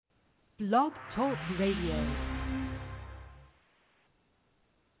Blog Talk Radio.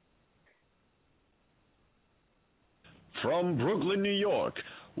 From Brooklyn, New York,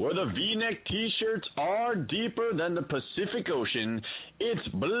 where the V-neck T-shirts are deeper than the Pacific Ocean, it's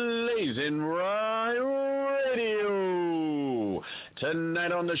BlazinRy Radio.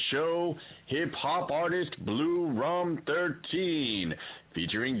 Tonight on the show, hip-hop artist BluRum13,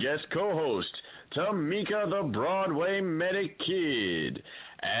 featuring guest co-host Tamika the Broadway Medic Kid.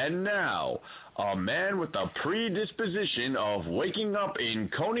 And now, a man with a predisposition of waking up in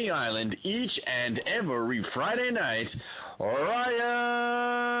Coney Island each and every Friday night,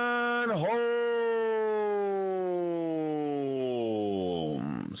 Ryan Holmes.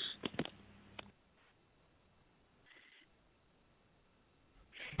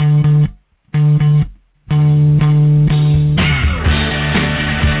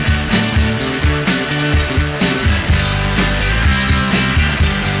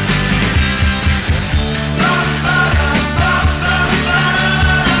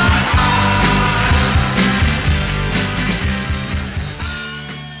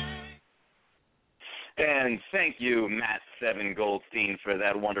 Thank you, Matt Seven Goldstein, for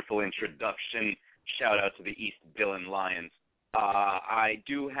that wonderful introduction. Shout out to the East Dillon Lions. I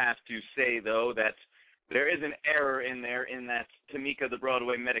do have to say, though, that there is an error in there in that Tamika the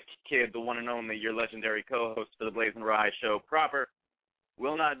Broadway Medic Kid, the one and only, your legendary co-host for the BlazinRy show proper,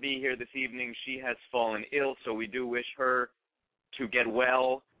 will not be here this evening. She has fallen ill, so we do wish her to get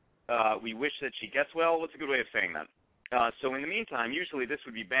well. We wish that she gets well. What's a good way of saying that? So in the meantime, usually this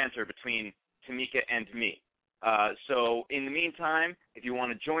would be banter between Tamika and me. So in the meantime, if you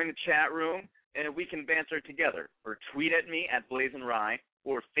want to join the chat room, we can banter together. Or tweet at me at BlazinRy,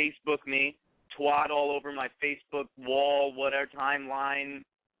 or Facebook me, twat all over my Facebook wall, whatever, timeline.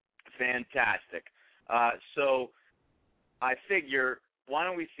 Fantastic. So I figure, why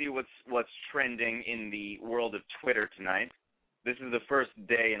don't we see what's trending in the world of Twitter tonight? This is the first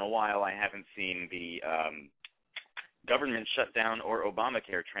day in a while I haven't seen the government shutdown or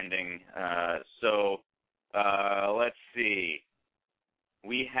Obamacare trending. So let's see.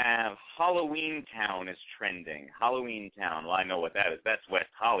 We have Halloween Town is trending. Halloween Town. Well, I know what that is. That's West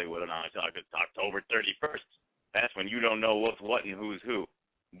Hollywood, and it's October 31st. That's when you don't know what's what and who's who.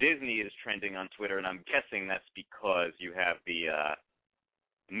 Disney is trending on Twitter, and I'm guessing that's because you have the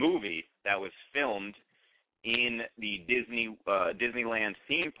movie that was filmed in the Disneyland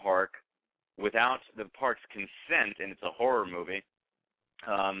theme park without the park's consent, and it's a horror movie.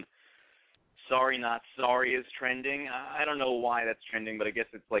 Sorry Not Sorry is trending. I don't know why that's trending, but I guess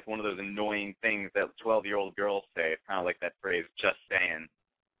it's like one of those annoying things that 12-year-old girls say. It's kind of like that phrase, just saying.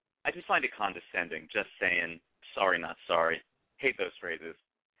 I just find it condescending, just saying, sorry not sorry. Hate those phrases.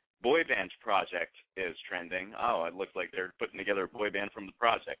 Boy Band Project is trending. Oh, it looks like they're putting together a boy band from the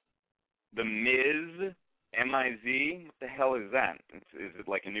project. The Miz, M-I-Z, what the hell is that? Is it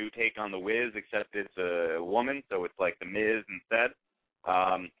like a new take on The Wiz, except it's a woman, so it's like The Miz instead?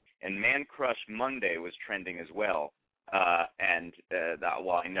 And Man Crush Monday was trending as well. I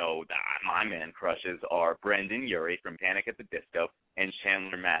know that my man crushes are Brendan Urie from Panic at the Disco and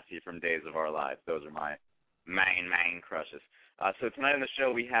Chandler Massey from Days of Our Lives. Those are my main crushes. So tonight on the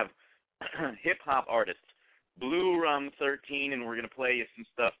show we have hip-hop artist BluRum13, and we're going to play you some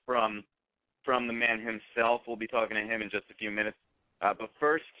stuff from the man himself. We'll be talking to him in just a few minutes. But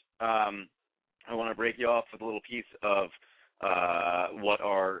first, I want to break you off with a little piece of what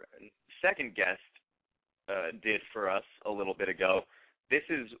our second guest did for us a little bit ago. This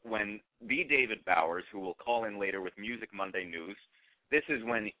is when the David Bowers, who will call in later with Music Monday News, this is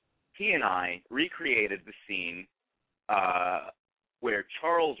when he and I recreated the scene where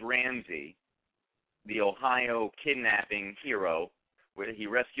Charles Ramsey, the Ohio kidnapping hero, where he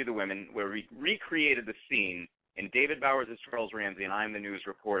rescued the women, where we recreated the scene, and David Bowers is Charles Ramsey, and I'm the news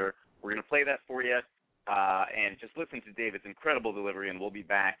reporter. We're going to play that for you, and just listen to David's incredible delivery, and we'll be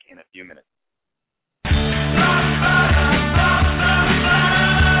back in a few minutes.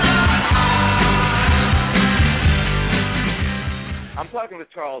 I'm talking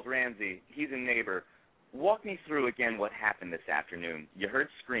with Charles Ramsey. He's a neighbor. Walk me through again what happened this afternoon. You heard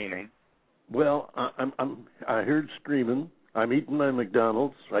screaming. Well, I heard screaming. I'm eating my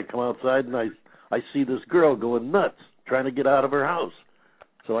McDonald's. I come outside and I see this girl going nuts, trying to get out of her house.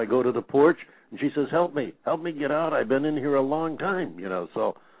 So I go to the porch and she says, "Help me get out. I've been in here a long time,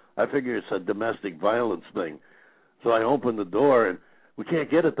 So I figure it's a domestic violence thing. So I open the door, and we can't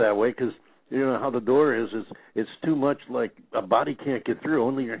get it that way because you know how the door is. It's too much like a body can't get through,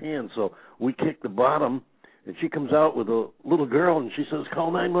 only your hand. So we kick the bottom, and she comes out with a little girl, and she says,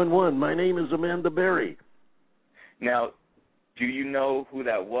 "Call 911. My name is Amanda Berry." Now, do you know who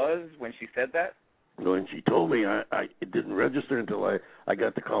that was when she said that? When she told me, it didn't register until I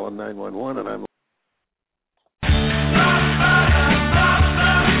got to call 911, and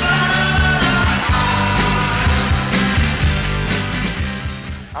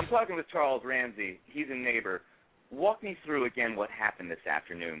I'm talking with Charles Ramsey. He's a neighbor. Walk me through again what happened this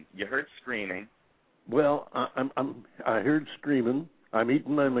afternoon. You heard screaming. Well, I heard screaming. I'm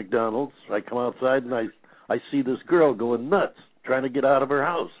eating my McDonald's. I come outside and I see this girl going nuts, trying to get out of her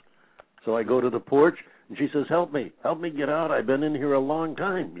house. So I go to the porch and she says, "Help me get out. I've been in here a long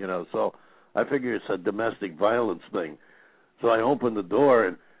time, So I figure it's a domestic violence thing. So I open the door,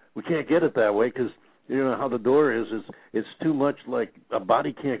 and we can't get it that way because you know how the door is. It's too much, like a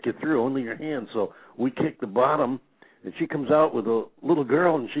body can't get through, only your hand. So we kick the bottom, and she comes out with a little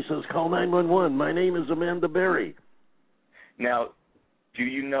girl, and she says, "Call 911. My name is Amanda Berry." Now, do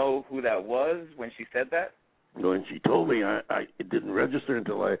you know who that was when she said that? When she told me, it didn't register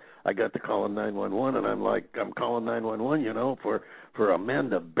until I got to calling 911, and I'm calling 911, for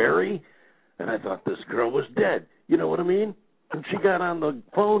Amanda Berry, and I thought this girl was dead. You know what I mean? And she got on the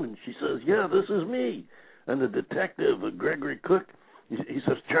phone and she says, "Yeah, this is me." And the detective, Gregory Cook, he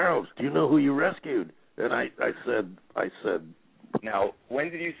says, "Charles, do you know who you rescued?" And I said. Now, when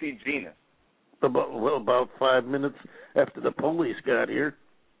did you see Gina? About 5 minutes after the police got here.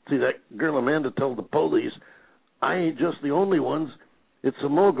 See, that girl Amanda told the police, "I ain't just the only ones. It's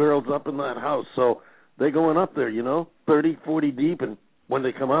some more girls up in that house." So they going up there, 30, 40 deep. And when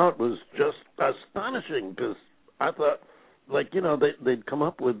they come out, it was just astonishing because I thought, they'd come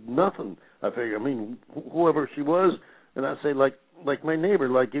up with nothing. I figure, whoever she was, and I say, like my neighbor,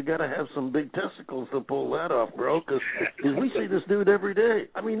 you got to have some big testicles to pull that off, bro, because we see this dude every day.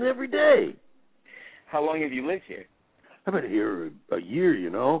 Every day. How long have you lived here? I've been here a year,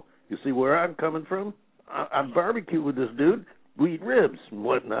 You see where I'm coming from? I barbecue with this dude. We eat ribs and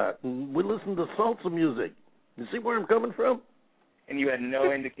whatnot, and we listen to salsa music. You see where I'm coming from? And you had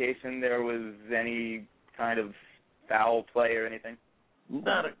no indication there was any kind of foul play or anything?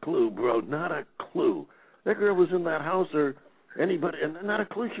 Not a clue, bro. Not a clue. That girl was in that house or anybody, and not a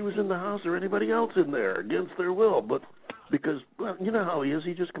clue she was in the house or anybody else in there against their will. But because, well, you know how he is.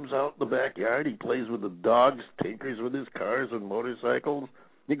 He just comes out in the backyard. He plays with the dogs, tinkers with his cars and motorcycles.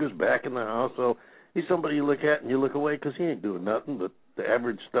 He goes back in the house. So he's somebody you look at and you look away because he ain't doing nothing but the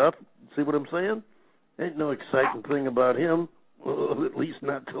average stuff. See what I'm saying? Ain't no exciting thing about him. Well, at least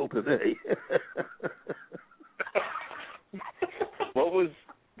not till today. What was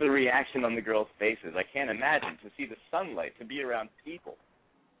the reaction on the girls' faces? I can't imagine, to see the sunlight, to be around people.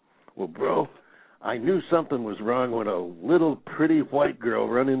 Well, bro, I knew something was wrong when a little pretty white girl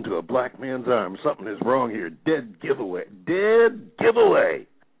run into a black man's arms. Something is wrong here. Dead giveaway. Dead giveaway.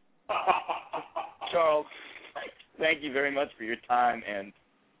 Charles, thank you very much for your time. And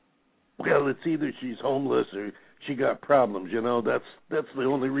well, it's either she's homeless or she got problems. That's the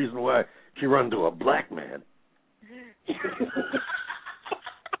only reason why she run to a black man.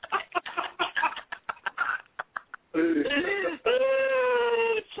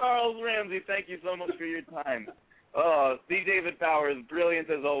 Charles Ramsey, thank you so much for your time. Oh, C. David Powers, brilliant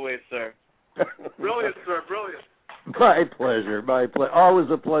as always, sir. Brilliant, sir, brilliant. My pleasure, always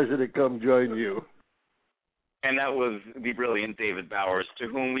a pleasure to come join you. And that was the brilliant David Bowers, to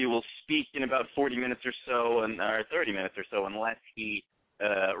whom we will speak in about 40 minutes or so, or 30 minutes or so, unless he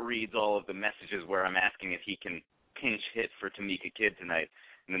reads all of the messages where I'm asking if he can pinch hit for Tamika Kidd tonight,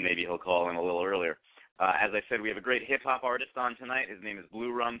 and then maybe he'll call in a little earlier. As I said, we have a great hip-hop artist on tonight. His name is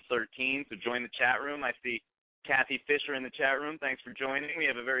BluRum13, so join the chat room. I see Kathy Fisher in the chat room. Thanks for joining. We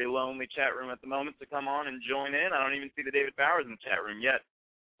have a very lonely chat room at the moment, so come on and join in. I don't even see the David Bowers in the chat room yet.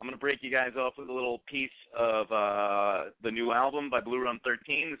 I'm going to break you guys off with a little piece of the new album by BluRum13.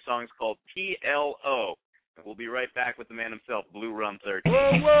 The song is called TLO. And we'll be right back with the man himself, BluRum13.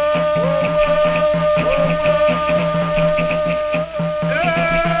 Whoa, whoa, whoa,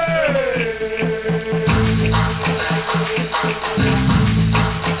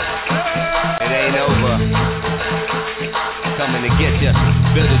 It ain't over. Coming to get you.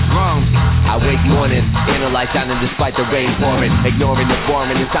 Feel the drums. I wake mornings, inner light shining despite the rain pouring. Ignoring the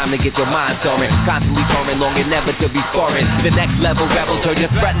boring, it's time to get your mind soaring. Constantly touring, longing never to be foreign. The next level rebel, turn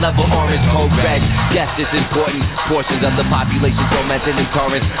your threat level orange, cold red. Yes, it's important. Portions of the population tormented in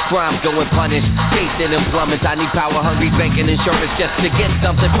torrents. Crimes go unpunished, chasing and plummets. I need power, hungry, banking insurance just to get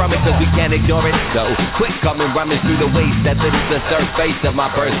something from it, cause we can't ignore it. So, quick coming, rummage through the waste that litters the surface of my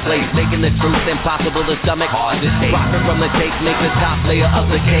birthplace. Making the truth impossible to stomach. Hard to take. Profit from the take, make the top layer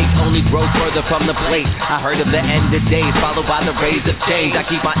of the cake. Only broke further from the plate. I heard of the end of days, followed by the rays of change. I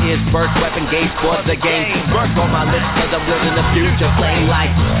keep my ears perked, weapon gauge for the game. Burst on my lips, cause I'm wielding the future, flame like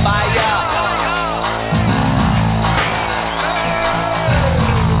fire.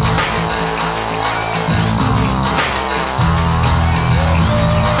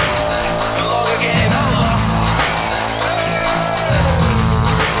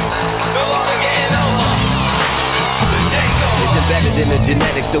 In the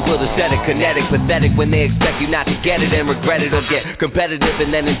genetics, the will aesthetic, kinetic, pathetic when they expect you not to get it and regret it or get competitive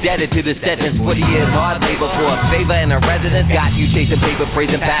and then indebted to the sentence. 40 years hard labor for a favor and a residence got you chasing paper,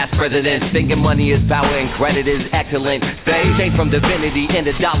 praising past presidents, thinking money is power and credit is excellent. Fame came from divinity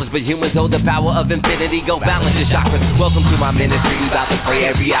into dollars, but humans hold the power of infinity. Go balance your chakras. Welcome to my ministry. We about to pray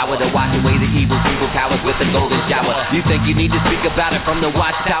every hour to wash away the evil powers with the golden shower. You think you need to speak about it from the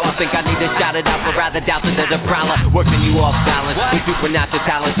watchtower? Think I need to shout it out, but rather doubt that there's a prowler working you off balance. With supernatural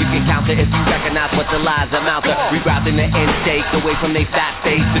talents you can counter if you recognize what the lies amount to. Rerouting the intake away from they fat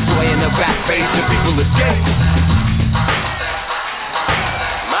face, the joy in the rat face, the people escape.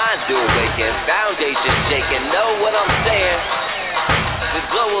 Minds do awaken, foundation shaking, know what I'm saying? This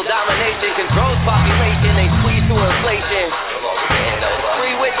global domination controls population, they squeeze through inflation.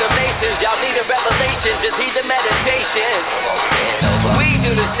 Free with donations, y'all need a revelation, just heed the meditation. We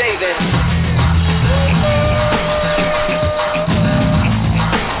do the saving.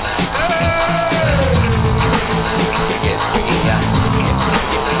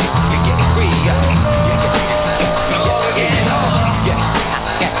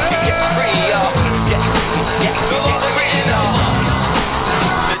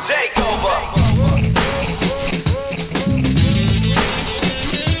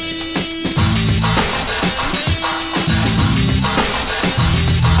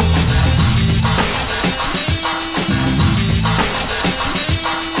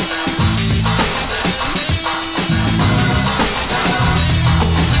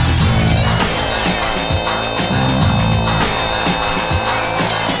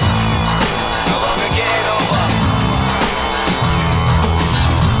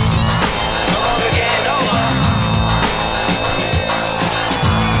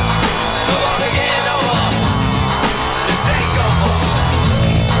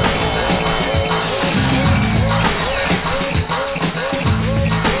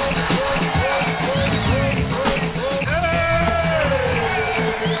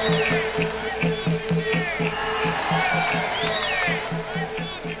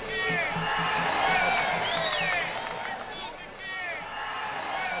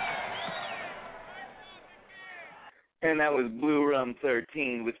 And that was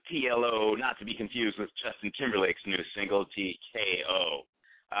BluRum13 with TLO, not to be confused with Justin Timberlake's new single, TKO.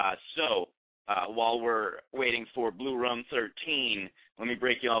 While we're waiting for BluRum13, let me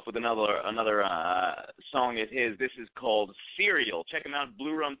break you off with another song of his. This is called Serial. Check him out at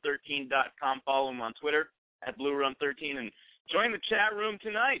BluRum13.com. Follow him on Twitter at BluRum13 and join the chat room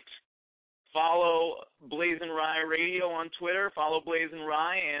tonight. Follow BlazinRy Radio on Twitter. Follow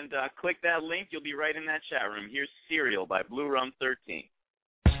BlazinRy and click that link. You'll be right in that chat room. Here's Serial by BluRum13.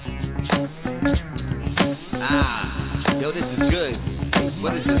 Yo, this is good.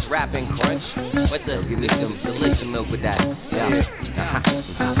 What is this rapping crunch? What the? Give me some delicious milk with that. Yeah.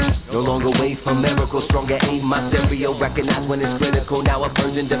 No longer wait for miracles, stronger aim my stereo. Recognize when it's critical. Now a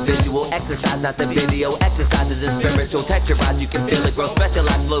burns individual. Exercise, not the video. Exercise is spiritual. Texturize, you can feel it grow.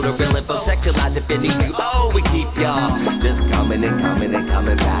 Specialized flow to real info. Sexualize if it needs you. Oh, we keep y'all just coming and coming and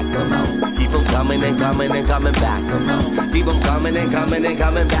coming back. Keep them coming and coming and coming back. Keep them coming and coming and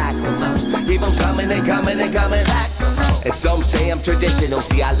coming back. Keep them coming and coming and coming back. And some say I'm traditional.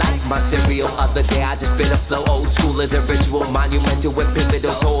 See, I like my stereo. Other day I just spit a flow. Old school is a ritual. Monumental with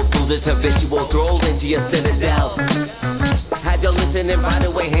pivotal. Told through this habitual. Stroll into your citadel. Had you listening by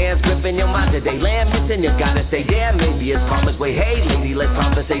the way, hands gripping your mind today. Land missing, you gotta say, damn, maybe it's karma's way. Hey, lady, let's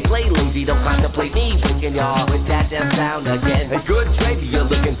conversate. Play lazy, don't contemplate me. Waking y'all with that damn sound again. And good trade, you're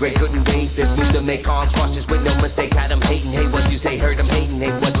looking great. Couldn't wait this move to make arms cautious with no mistake. Had them hating, hey, what you say? Heard them hating, hey,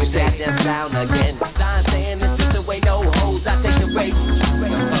 what you say? That damn sound again. Sign saying it's just the way, no hoes. I take the race.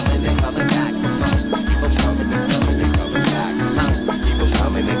 Coming and coming back. Keep them coming and coming and coming back. Keep them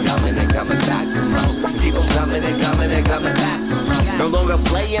coming and coming and coming back. Keep them coming and coming and coming back. No longer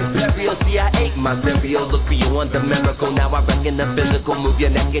playing stereo, see I ate my stereo. Look beyond the miracle, now I reckon the physical. Move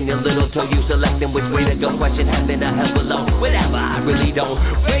your neck and your little toe, you selecting which way to go. Question heaven or hell below, whatever, I really don't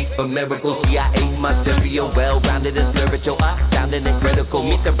wait for miracles. See I ate my stereo, well-rounded and spiritual. Sounding and critical,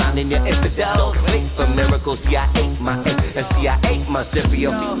 me surrounding your infidel. Wait for miracles, see I ate my and see I ate my stereo.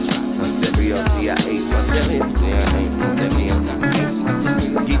 My stereo, see I ate my stereo, see I ate my stereo.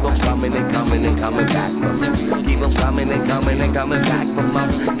 Keep keep them coming and coming and coming back from us. Keep them coming and coming and coming back from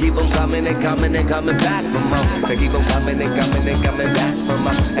us. Keep them coming and coming and coming back from us. Keep them coming and coming and coming back from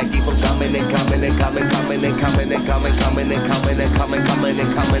us. And keep them coming and coming and coming, coming and coming and coming, coming and coming and coming, coming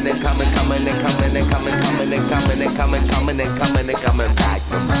and coming and coming, coming and coming and coming, coming and coming and coming, coming and coming and coming back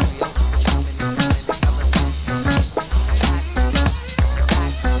from us.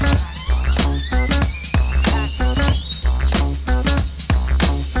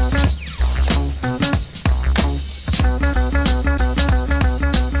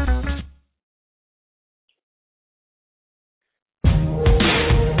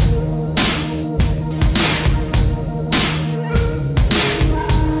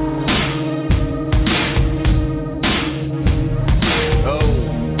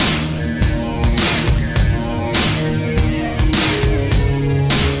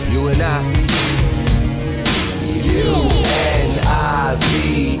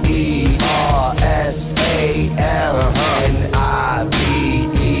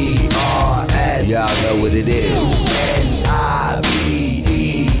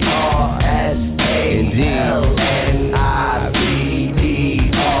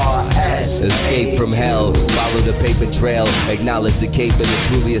 Acknowledge the cape and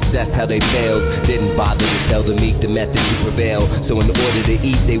truly assess how they failed. Didn't bother to tell the meek the method to prevail. So in order to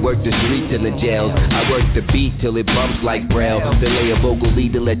eat, they work the streets and the jails. I work the beat till it bumps like braille. Then lay a vocal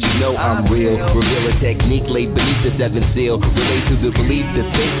lead to let you know I'm real. Reveal a technique laid beneath the seventh seal. Relate to the belief to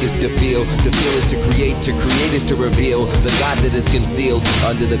think is to feel. To feel is to create is to reveal. The God that is concealed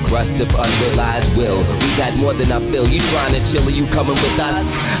under the crust of unrealized will. We got more than I feel. You trying to chill or you coming with us?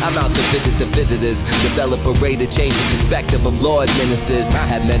 I'm out to visit the visitors. Develop a way to change the perspective of Lord ministers. I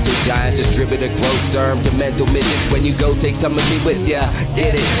have mental giants, distribute a close term to mental midgets. When you go, take some of me with ya.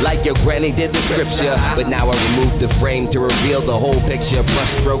 Get it, like your granny did the scripture. But now I remove the frame to reveal the whole picture.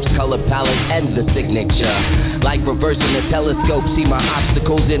 Brush strokes, color palette, and the signature. Like reversing the telescope, see my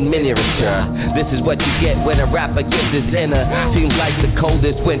obstacles in miniature. This is what you get when a rapper gets his inner. Seems like the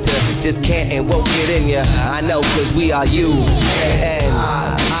coldest winter, just can't and won't get in ya. I know, cause we are you.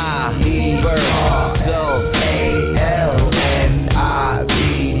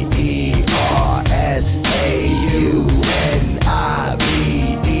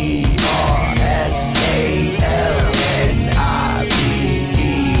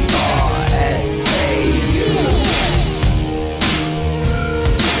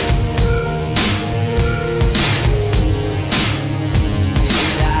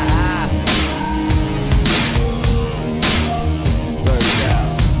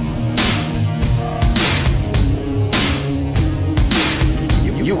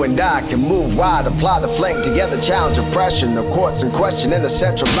 I can move wide, apply the flank together, challenge oppression, the courts in question in a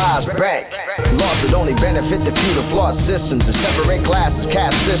centralized bank. Laws that only benefit the few, the flawed systems, the separate classes,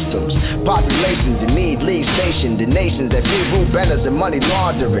 caste systems, populations in need, leave stationed in nations that feed rule benders and money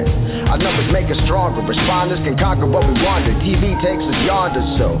laundering. Our numbers make us stronger, responders can conquer what we wander. TV takes us yonder,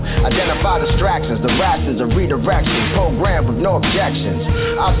 so identify distractions, the rations of redirections, programmed with no objections.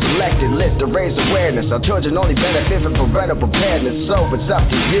 I've selected lit to raise awareness. Our children only benefit from parental preparedness, so it's up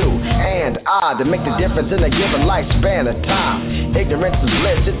to you and I to make the difference in a given lifespan of time. Ignorance is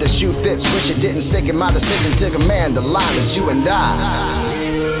bliss, if the shoe fits, wish it didn't stick in my decision to command the line. It's you and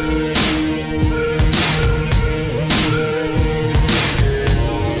I.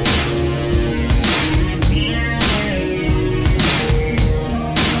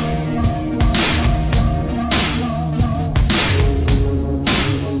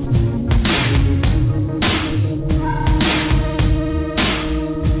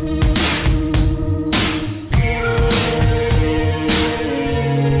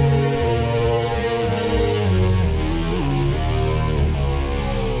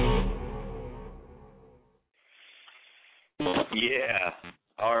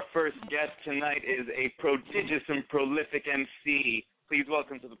 Tonight is a prodigious and prolific MC. Please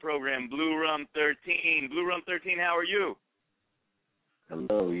welcome to the program BluRum13. BluRum13, how are you?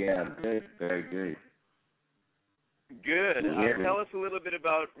 Hello, yeah, I'm good, very good. Good. Tell us a little bit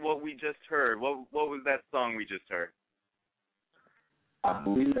about what we just heard. What was that song we just heard? I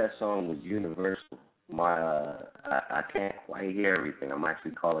believe that song was Universal. I can't quite hear everything. I'm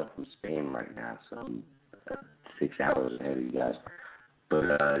actually calling from Spain right now, so I'm 6 hours ahead of you guys. But,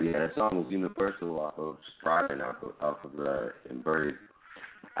 yeah, that song was Universal off of Striving, off of Inverted.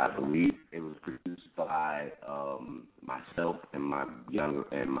 I believe it was produced by myself and my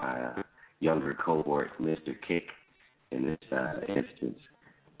younger cohort, Mr. Kick, in this instance.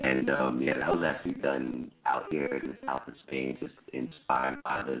 And, yeah, that was actually done out here in the south of Spain, just inspired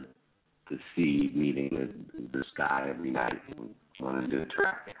by the sea meeting the sky every night and wanted to do a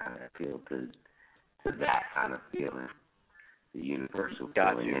track that kind of appealed to that kind of feeling, the universal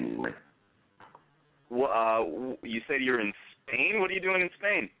feeling anyway. Well, you said you're in Spain? What are you doing in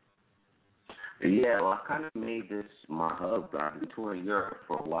Spain? Yeah, well, I kind of made this my hub. I've been touring Europe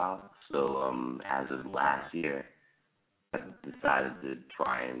for a while, so as of last year, I decided to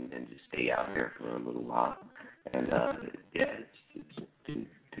try and just stay out here for a little while. And,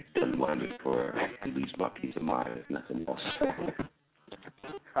 it's done wonders for at least my peace of mind, if nothing else.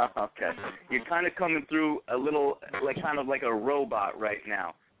 Okay. You're kind of coming through a little, kind of like a robot right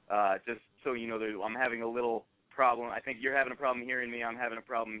now. Just so you know, I'm having a little problem. I think you're having a problem hearing me. I'm having a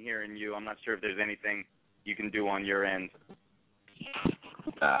problem hearing you. I'm not sure if there's anything you can do on your end.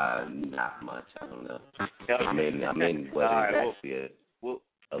 Not much. I don't know. Okay. I mean, whether right, it's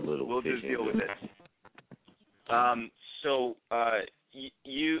a little. We'll just deal with it. So,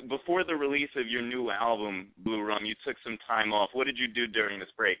 you before the release of your new album, BluRum, you took some time off. What did you do during this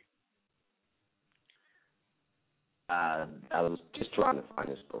break? I was just trying to find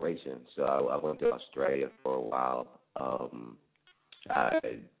inspiration. So I went to Australia for a while. I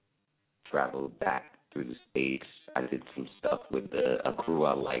traveled back through the States. I did some stuff with a crew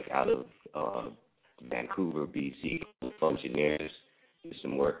I like out of Vancouver, BC, Functionaries. Did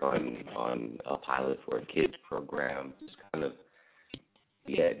some work on a pilot for a kids program. Just kind of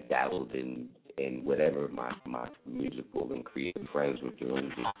dabbled in whatever my musical and creative friends were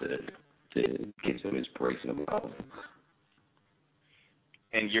doing, just to get some inspiration about it.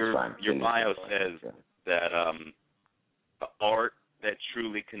 And your bio says that art that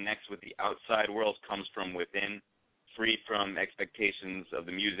truly connects with the outside world comes from within, free from expectations of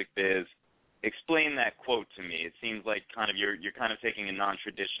the music biz. Explain that quote to me. It seems like you're kind of taking a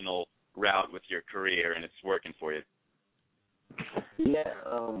non-traditional route with your career, and it's working for you. Yeah,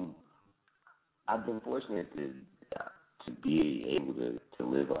 I've been fortunate to be able to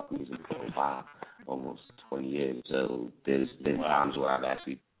live off music for a while, almost 20 years. So there's been times where I've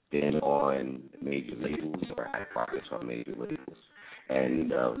actually been on major labels or had projects on major labels.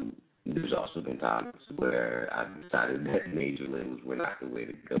 And there's also been times where I've decided that major labels were not the way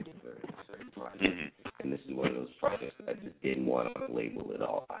to go for certain projects. Mm-hmm. And this is one of those projects that I just didn't want on a label at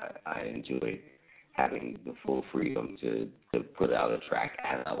all. I enjoyed having the full freedom to put out a track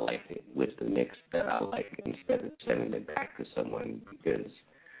as I like it, with the mix that I like, instead of sending it back to someone because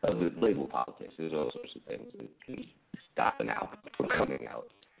of the label politics. There's all sorts of things that can stop an album from coming out.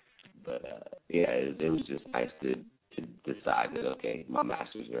 But, it was just nice to decide that, okay, my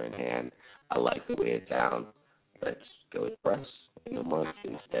masters are in hand. I like the way it sounds. Let's go with press in a month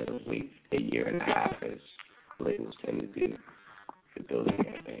instead of wait a year and a half, as labels tend to do the building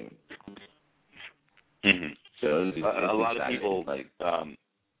campaign. Mm-hmm. So a lot of people,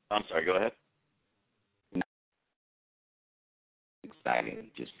 I'm sorry, go ahead.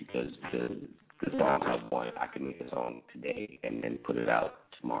 Exciting just because the songs I want, I can make a song today and then put it out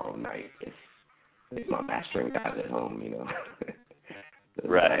tomorrow night if my mastering guy's at home, you know.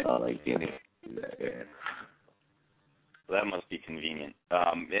 Right. I like doing it. Yeah. That must be convenient.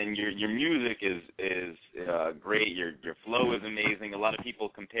 And your music is great. Your flow is amazing. A lot of people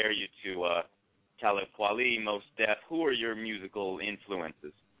compare you to Talib Kweli, Mos Def. Who are your musical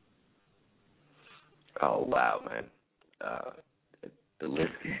influences? Oh wow, man. The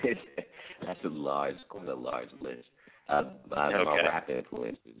list that's a large list. My rap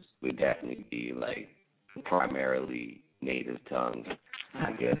influences would definitely be like primarily native tongues,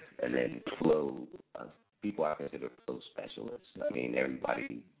 I guess, and then flow. People I consider flow specialists. I mean,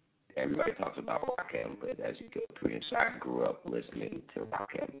 everybody talks about Rakim, but as you go through this, I grew up listening to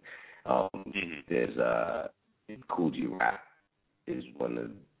Rakim. There's Cool G Rap is one of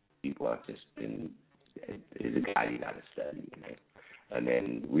the people I've just been. Is a guy you got to study, you know? And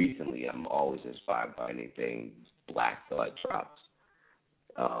then recently, I'm always inspired by anything Black Thought drops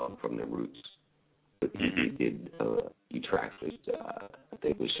from the Roots. But he did he tracked this, I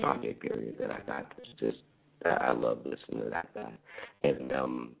think it was Sean J. Period that I got. Just I love listening to that guy. And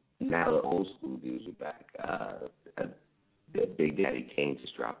now the old school dudes are back. Big Daddy Kane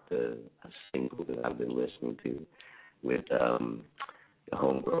just dropped a single that I've been listening to with the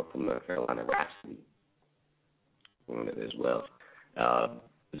homegirl from North Carolina, Rhapsody, on it as well.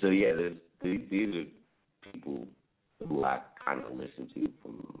 So yeah, these are people who I kind of listen to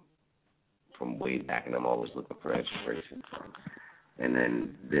from way back, and I'm always looking for inspiration from. And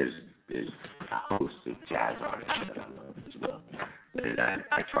then there's a host of jazz artists that I love as well. And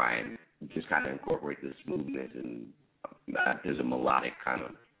I try and just kind of incorporate this movement, and there's a melodic kind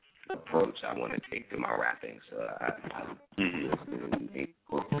of approach I want to take to my rapping. So I listen and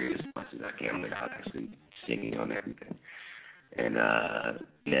incorporate as much as him without actually singing on everything. And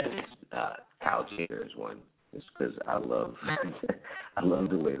Al Jr. is one. It's because I love I love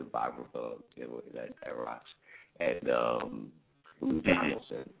the way the vibraphone that rocks. And Lou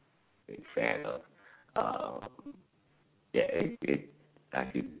Donaldson, big fan of. I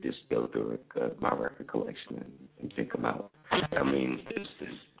could just go through my record collection and pick them out. I mean, there's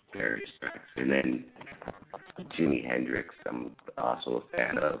various tracks. And then Jimi Hendrix, I'm also a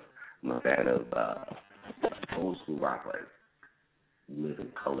fan of. I'm a fan of old school rock, like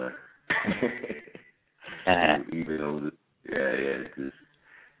Living Color. Even though, because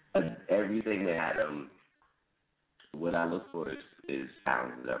everything that had what I look for is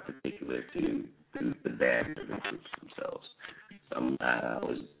sounds that are particular to the band or the groups themselves. So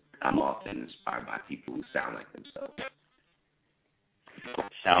I'm often inspired by people who sound like themselves.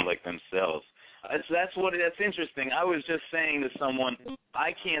 Sound like themselves. That's interesting. I was just saying to someone,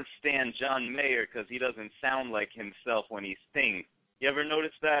 I can't stand John Mayer because he doesn't sound like himself when he sings. You ever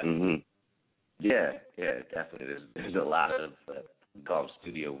notice that? Mm-hmm. Yeah, definitely. There's a lot of golf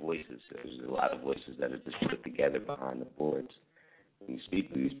studio voices. There's a lot of voices that are just put together behind the boards. When you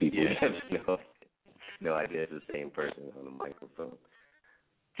speak to these people, you have no idea it's the same person on the microphone.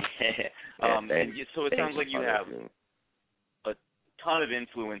 So it sounds like you have a ton of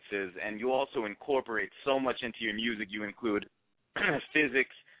influences, and you also incorporate so much into your music. You include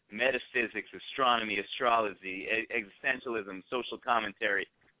physics, metaphysics, astronomy, astrology, existentialism, social commentary,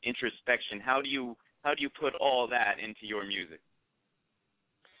 introspection. How do you put all that into your music?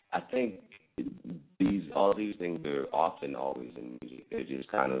 I think all these things are often always in music. They're just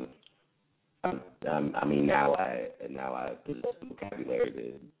kind of. I mean, now I possess the vocabulary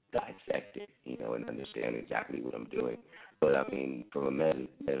to dissect it, and understand exactly what I'm doing. But I mean, from a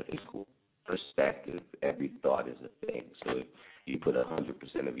metaphysical perspective, every thought is a thing. So if you put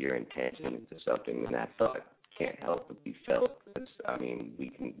 100% of your intention into something, then that thought can't help but be felt. We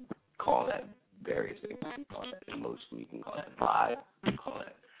can call that various things. We can call that emotion. We can call that vibe. We can call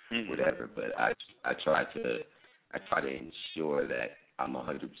that whatever. But I try to ensure that I'm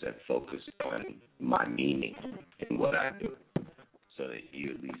 100% focused on my meaning in what I do, so that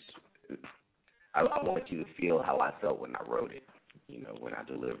you at least, I want you to feel how I felt when I wrote it, when I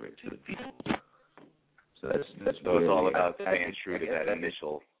deliver it to the people. So that's really, it's all about staying true to that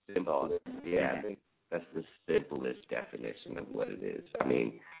initial thought. Yeah, I think that's the simplest definition of what it is. I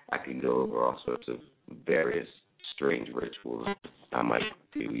mean, I can go over all sorts of various strange rituals. I might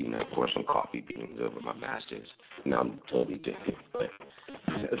do, pour some coffee beans over my masters. No, I'm totally different, but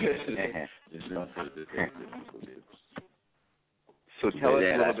there's no sort of things that people do. So tell us a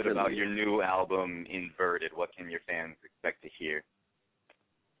little bit about your new album, Inverted. What can your fans expect to hear?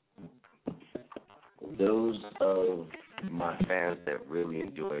 Those of my fans that really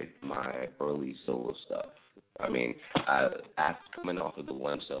enjoyed my early solo stuff. I mean, after coming off of the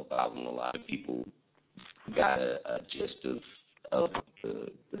One Self album, a lot of people got a gist of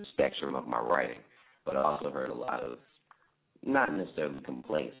the spectrum of my writing, but I also heard a lot of, not necessarily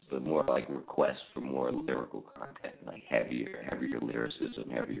complaints, but more like requests for more lyrical content, like heavier lyricism,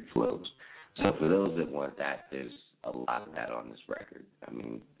 heavier flows. So for those that want that, there's a lot of that on this record. I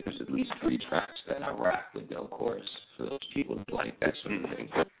mean, there's at least 3 tracks that I rap with no chorus for those people that like that sort of thing.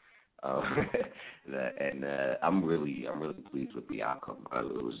 I'm really pleased with the outcome. I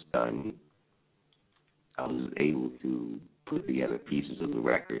was able to put together pieces of the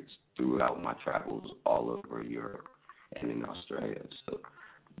records throughout my travels all over Europe and in Australia. So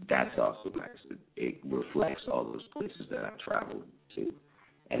that's also nice. It reflects all those places that I traveled to.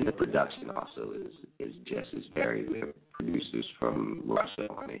 And the production also is just as varied. We have producers from Russia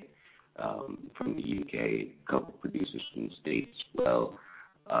on it, from the UK, a couple producers from the States as well.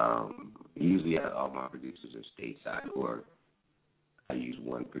 Usually all my producers are stateside, or I use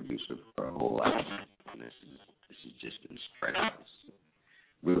one producer for a whole album. And this has just been spread out. It's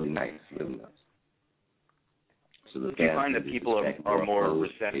really nice, really nice. So do you find that people are more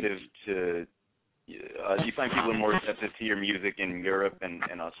receptive to? Do you find people are more receptive to your music in Europe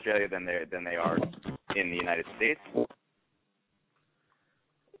and Australia than they are in the United States?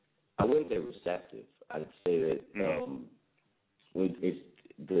 I wouldn't say receptive. I'd say that it's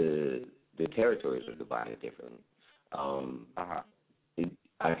the territories are divided differently.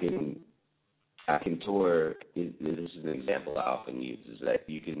 I can tour. This is an example I often use. Is that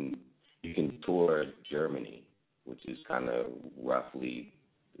you can tour Germany, which is kind of roughly.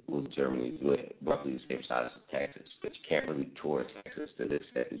 Well, Germany is roughly the same size as Texas, but you can't really tour Texas to the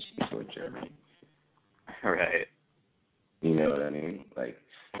extent that you can tour Germany. Right. You know what I mean? Like,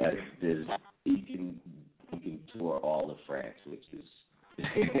 you can tour all of France, which is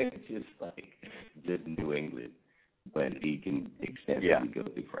just like just New England, but he can extensively go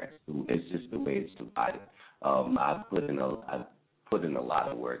through France. It's just the way it's divided. I've put in a lot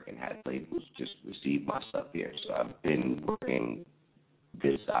of work and had labels just receive my stuff here. So I've been working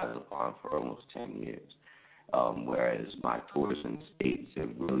this side of the pond for almost 10 years. Whereas my tours in the States have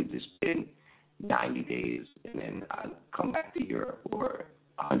really just been 90 days, and then I come back to Europe, or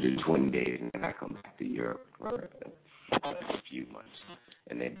 120 days, and then I come back to Europe for a few months.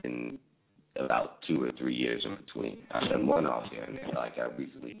 And they've been about 2 or 3 years in between. I've done one off here, and then, like, I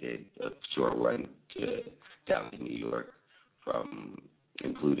recently did a short run down to New York, from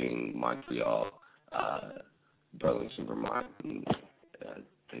including Montreal, Burlington, Vermont, and I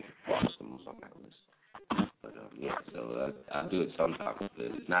think Boston was on that list. But so I do it sometimes, but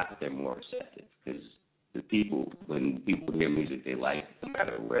it's not that they're more receptive, because when people hear music they like, no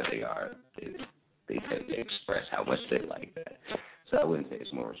matter where they are, they tend to express how much they like that. So I wouldn't say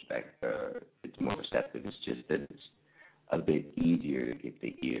it's more receptive. It's just that it's a bit easier to get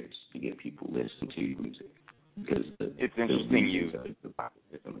the ears, to get people listening to your music. Because it's interesting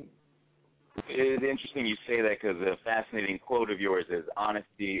It's interesting you say that, because a fascinating quote of yours is,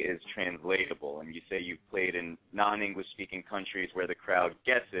 honesty is translatable, and you say you've played in non-English speaking countries where the crowd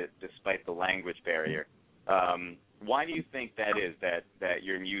gets it despite the language barrier. Why do you think that is, that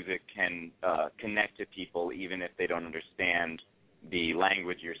your music can connect to people even if they don't understand the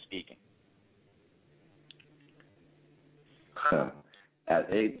language you're speaking?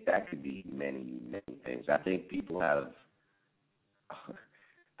 That could be many, many things. I think people have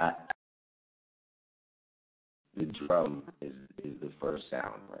the drum is the first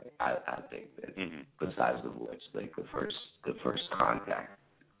sound, right? I think that besides the voice, like the first contact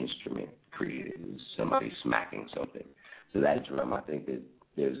instrument created is somebody smacking something. So that drum, I think that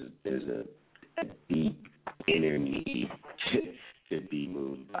there's a deep inner need to be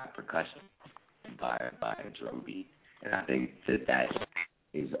moved by percussion, by a drum beat, and I think that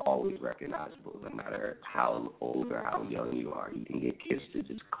is always recognizable, no matter how old or how young you are. You can get kids to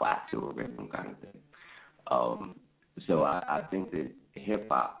just clap to a rhythm kind of thing. So I think that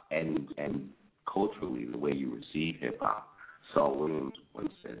hip-hop and culturally, the way you receive hip-hop, Saul Williams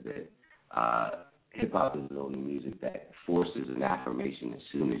once said that hip-hop is the only music that forces an affirmation as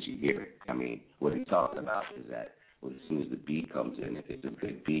soon as you hear it. I mean, what he's talking about is that as soon as the beat comes in, if it's a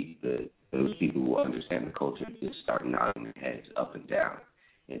good beat, those people who understand the culture just start nodding their heads up and down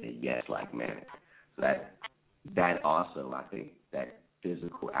in a yes-like manner. So that also, I think, that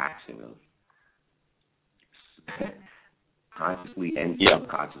physical action of consciously and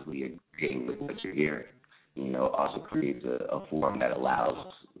subconsciously agreeing with what you're hearing, also creates a form that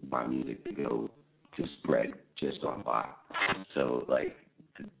allows my music to spread just on by. So, like,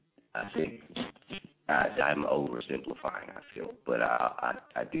 I think I'm oversimplifying, I feel, but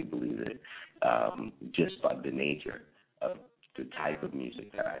I do believe that just by the nature of the type of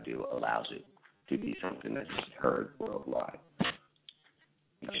music that I do allows it to be something that's heard worldwide.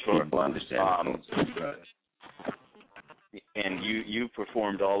 Sure. People understand. And you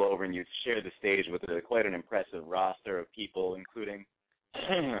performed all over, and you shared the stage with quite an impressive roster of people, including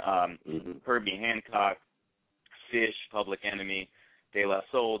Herbie Hancock, Fish, Public Enemy, De La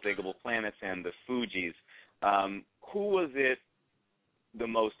Soul, Diggable Planets, and the Fugees. Who was it the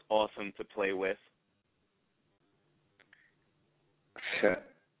most awesome to play with?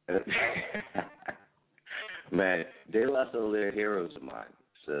 Man, De La Soul, they're heroes of mine.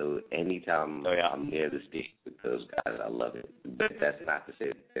 So anytime I'm near the stage with those guys, I love it. But that's not to say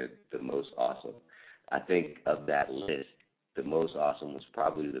that they're the most awesome. I think of that list, the most awesome was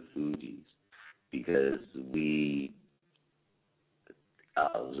probably the Fugees, because it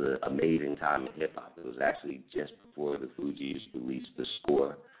was an amazing time in hip-hop. It was actually just before the Fugees released The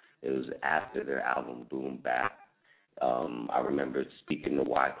Score. It was after their album Boom Bap. I remember speaking to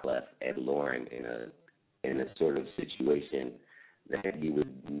Wyclef and Lauren in a sort of situation that you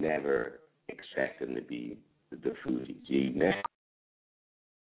would never expect them to be the Fugees.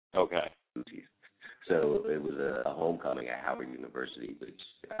 Okay. So it was a homecoming at Howard University, which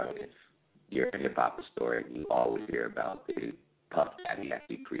if you're a hip-hop historian, you always hear about the Puff Daddy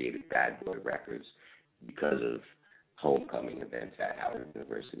actually created Bad Boy Records because of homecoming events at Howard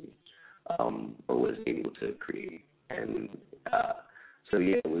University, or was able to create. And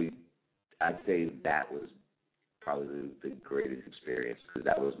I'd say that was probably the greatest experience, because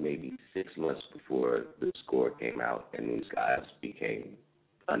that was maybe 6 months before The Score came out, and these guys became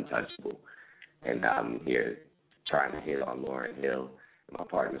untouchable. And I'm here trying to hit on Lauryn Hill, My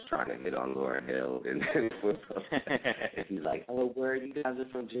partner's trying to hit on Lauryn Hill, and and he's like, "Oh, where you guys are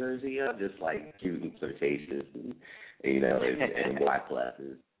from Jersey?" I'm just like cute and flirtatious, and and black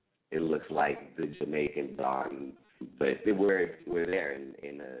glasses. It looks like the Jamaican Don, but we're there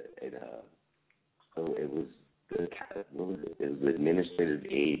in a so it was what was it? It was the administrative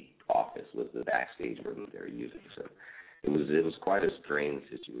aid office was the backstage room they were using. So it was quite a strange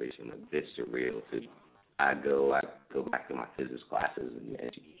situation, a bit surreal. I go back to my physics classes and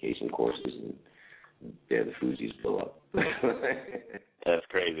education courses, and there the Fugees blow up. That's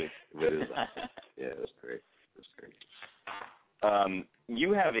crazy. But it was awesome. Yeah, it was great. It was great.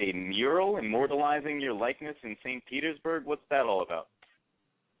 You have a mural immortalizing your likeness in St. Petersburg. What's that all about?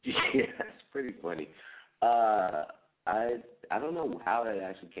 Yeah, it's pretty funny. I don't know how that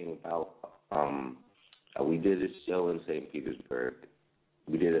actually came about. We did a show in St. Petersburg.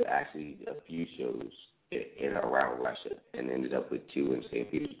 We did actually a few shows in around Russia, and ended up with 2 in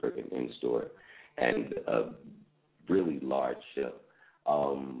St. Petersburg in store, and a really large show.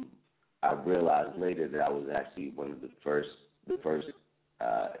 I realized later that I was actually one of the first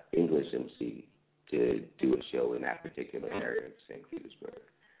English MC to do a show in that particular area of St. Petersburg.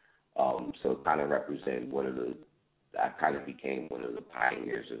 So kind of I kind of became one of the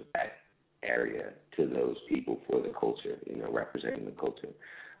pioneers of that area to those people for the culture, representing the culture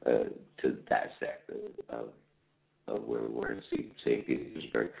to that sector of where we were in St.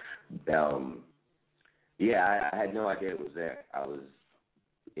 Petersburg. I had no idea it was there. I was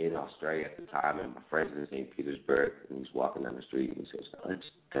in Australia at the time, and my friend's in St. Petersburg, and he's walking down the street, and he says,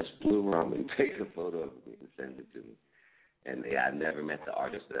 "Let's touch BluRum and take a photo of me and send it to me." And I never met the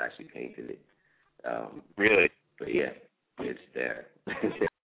artist that actually painted it. Really? But yeah, it's there.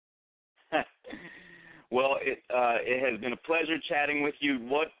 Well, it has been a pleasure chatting with you.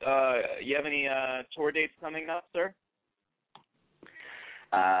 What you have any tour dates coming up, sir?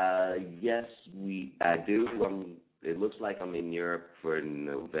 Yes, I do. It looks like I'm in Europe for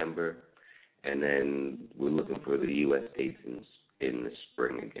November, and then we're looking for the U.S. dates in the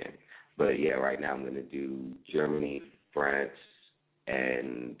spring again. But yeah, right now I'm going to do Germany, France,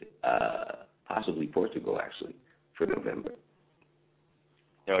 and possibly Portugal actually for November.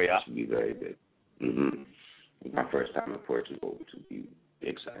 Oh yeah, it should be very good. Mm-hmm. My first time in Portugal, which would be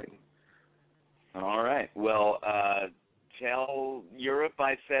exciting. All right. Well, tell Europe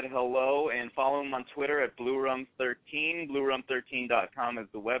I said hello, and follow him on Twitter at BluRum13. BluRum13.com is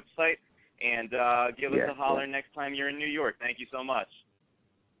the website, and give us a holler next time you're in New York. Thank you so much.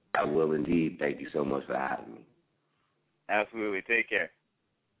 I will indeed. Thank you so much for having me. Absolutely. Take care.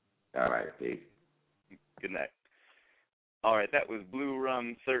 All right, peace. Good night. All right, that was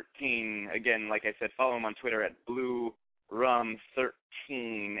BluRum13. Again, like I said, follow him on Twitter at BluRum13,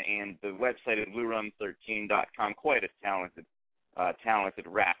 and the website is BluRum13.com. Quite a talented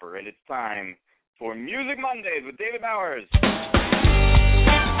rapper. And it's time for Music Mondays with David Bowers.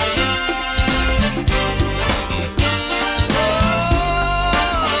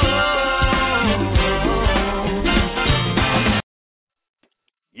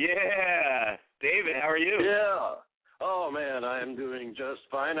 Yeah, David, how are you? Yeah. Oh man, I am doing just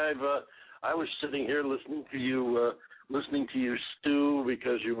fine. I was sitting here listening to you stew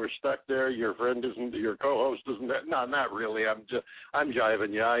because you were stuck there. Your co-host isn't. No, not really. I'm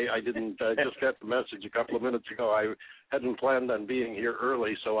jiving you. I didn't. I just got the message a couple of minutes ago. I hadn't planned on being here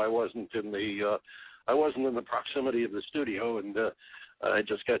early, so I wasn't in the proximity of the studio, and I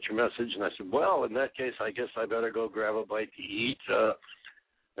just got your message, and I said, well, in that case, I guess I better go grab a bite to eat.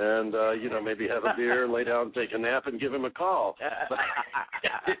 And, maybe have a beer, lay down, take a nap, and give him a call.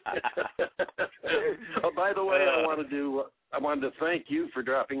 By the way, I wanted to thank you for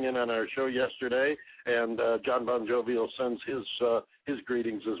dropping in on our show yesterday, and John Bon Jovial sends his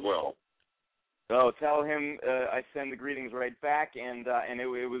greetings as well. Oh, tell him I send the greetings right back, and it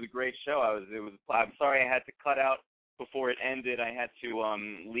was a great show. I'm sorry I had to cut out before it ended. I had to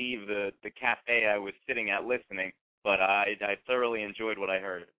leave the cafe I was sitting at listening. But I thoroughly enjoyed what I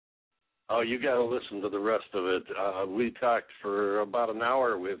heard. Oh, you got to listen to the rest of it. We talked for about an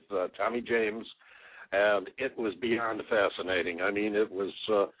hour with Tommy James, and it was beyond fascinating. I mean, it was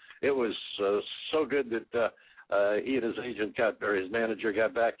so good that he and his agent his manager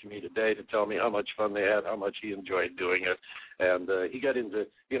got back to me today to tell me how much fun they had, how much he enjoyed doing it, and he got into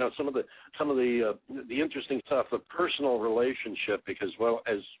some of the interesting stuff, the personal relationship. Because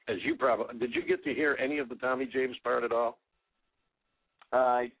as you probably did, you get to hear any of the Tommy James part at all?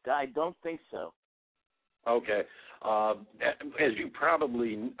 I don't think so. Okay, as you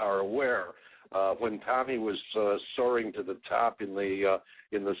probably are aware, when Tommy was soaring to the top in the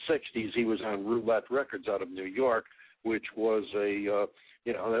 60s, he was on Roulette Records out of New York, which was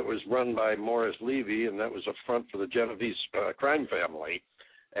that was run by Morris Levy, and that was a front for the Genovese crime family.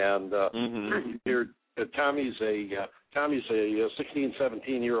 And here, Tommy's a 16,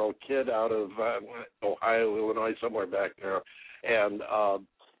 17-year-old kid out of Ohio, Illinois, somewhere back there, and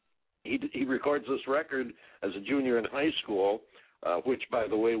he records this record as a junior in high school, which, by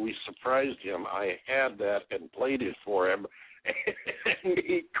the way, we surprised him. I had that and played it for him, and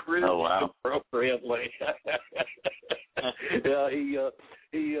he cringed appropriately. Yeah,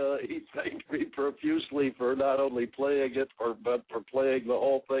 he thanked me profusely for not only playing it, but for playing the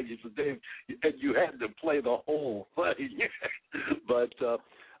whole thing. He said, "Dave, you had to play the whole thing." But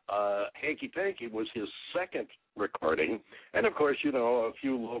Hanky Panky was his second recording, and of course, a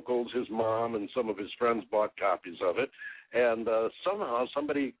few locals, his mom and some of his friends bought copies of it, and somehow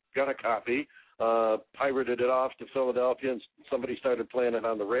somebody got a copy, pirated it off to Philadelphia, and somebody started playing it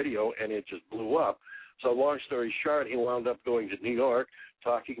on the radio, and it just blew up. So long story short, he wound up going to New York,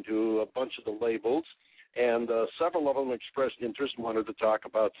 talking to a bunch of the labels, and several of them expressed interest and wanted to talk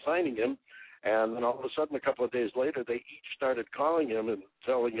about signing him. And then all of a sudden, a couple of days later, they each started calling him and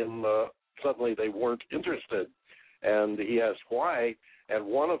telling him suddenly they weren't interested. And he asked why, and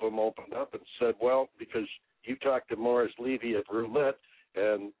one of them opened up and said, "Well, because you talked to Morris Levy at Roulette,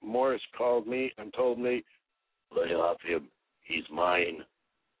 and Morris called me and told me, lay off him, he's mine.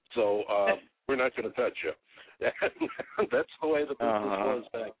 So we're not going to touch you." And that's the way the business was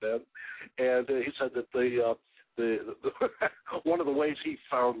back then. And he said that the one of the ways he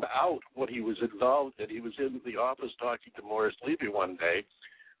found out what he was involved in, he was in the office talking to Morris Levy one day,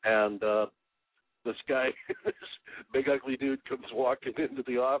 and this guy, this big ugly dude, comes walking into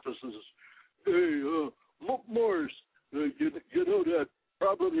the office and says, "Hey, Morris, you know that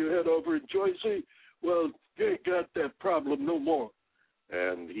problem you had over in Joycey? Well, you ain't got that problem no more."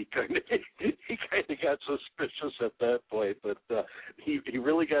 And he kind of got suspicious at that point, but he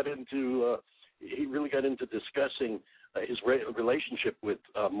really got into discussing his relationship with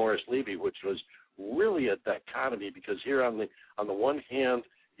Morris Levy, which was really a dichotomy, because here on the one hand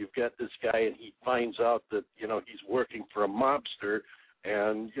you've got this guy, and he finds out that he's working for a mobster,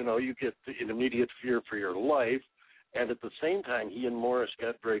 and you get an immediate fear for your life, and at the same time he and Morris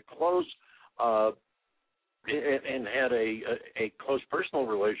got very close. And had a close personal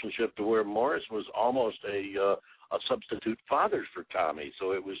relationship to where Morris was almost a substitute father for Tommy.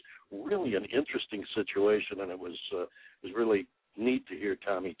 So it was really an interesting situation, and it was really neat to hear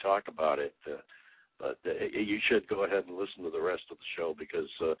Tommy talk about it. But you should go ahead and listen to the rest of the show,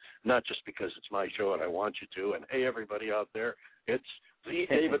 because not just because it's my show and I want you to. And hey, everybody out there, it's the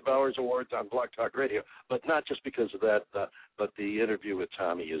David Bowers Awards on Blog Talk Radio, but not just because of that, but the interview with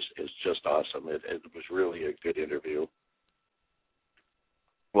Tommy is just awesome. It was really a good interview.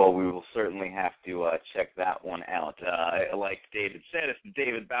 Well, we will certainly have to check that one out. Like David said, it's the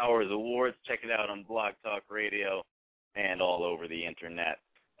David Bowers Awards. Check it out on Blog Talk Radio and all over the Internet.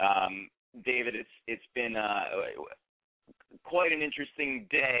 David, it's been quite an interesting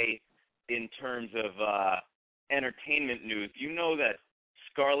day in terms of entertainment news. Do you know that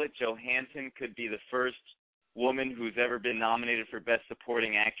Scarlett Johansson could be the first woman who's ever been nominated for Best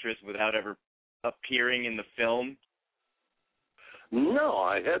Supporting Actress without ever appearing in the film? No,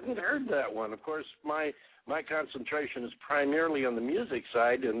 I hadn't heard that one. Of course, my concentration is primarily on the music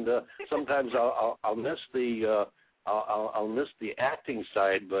side, and sometimes I'll miss the I'll miss the acting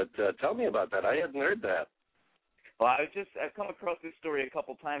side. But tell me about that. I hadn't heard that. Well, I've come across this story a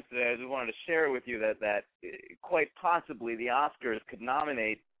couple times today. I just wanted to share with you that quite possibly the Oscars could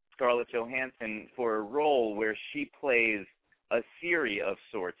nominate Scarlett Johansson for a role where she plays a Siri of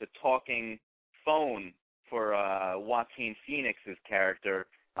sorts, a talking phone for Joaquin Phoenix's character,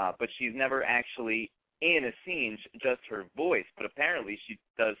 but she's never actually in a scene, just her voice. But apparently she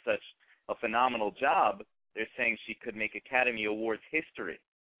does such a phenomenal job, they're saying she could make Academy Awards history.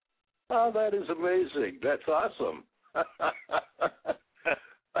 Oh, that is amazing. That's awesome.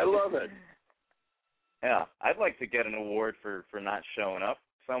 I love it. Yeah, I'd like to get an award for not showing up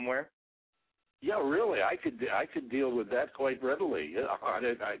somewhere. Yeah, really, I could deal with that quite readily.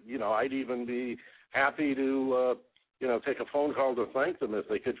 I'd even be happy to take a phone call to thank them if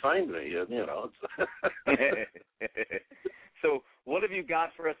they could find me. So, what have you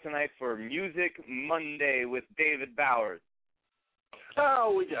got for us tonight for Music Monday with David Bowers?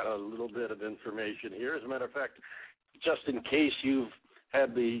 Oh, we got a little bit of information here. As a matter of fact, just in case you've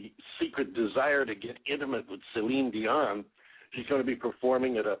had the secret desire to get intimate with Celine Dion, she's going to be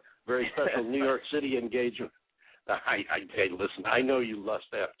performing at a very special New York City engagement. Hey, listen, I know you lust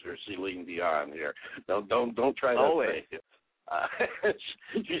after Celine Dion here. Don't try that. Always.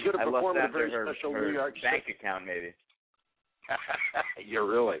 She's going to perform at a very special New York bank City. account, maybe. You're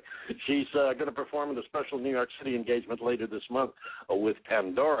really. She's going to perform in a special New York City engagement later this month with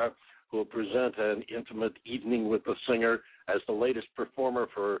Pandora, who will present an intimate evening with the singer as the latest performer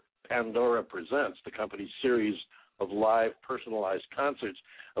for Pandora Presents, the company's series of live personalized concerts.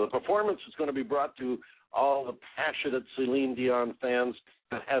 The performance is going to be brought to all the passionate Celine Dion fans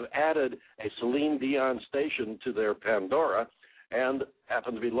that have added a Celine Dion station to their Pandora and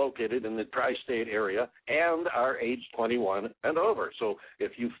happen to be located in the tri-state area and are age 21 and over. So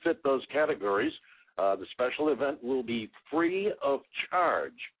if you fit those categories, the special event will be free of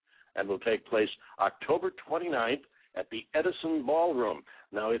charge and will take place October 29th at the Edison Ballroom.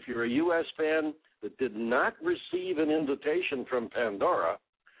 Now, if you're a U.S. fan that did not receive an invitation from Pandora,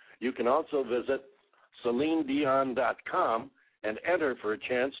 you can also visit CelineDion.com and enter for a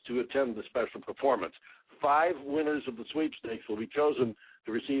chance to attend the special performance. 5 winners of the sweepstakes will be chosen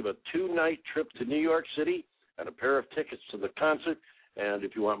to receive a 2-night trip to New York City and a pair of tickets to the concert. And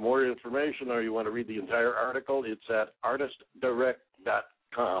if you want more information or you want to read the entire article, it's at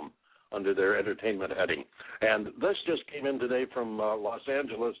artistdirect.com under their entertainment heading. And this just came in today from Los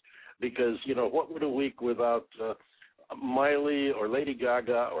Angeles because, you know, what would a week without Miley or Lady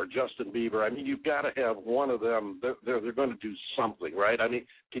Gaga or Justin Bieber? I mean, you've got to have one of them. They're going to do something, right? I mean,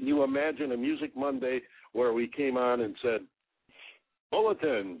 can you imagine a Music Monday where we came on and said,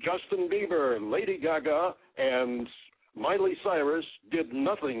 Bulletin, Justin Bieber, Lady Gaga, and Miley Cyrus did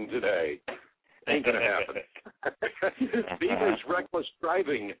nothing today? Ain't going to happen. Bieber's reckless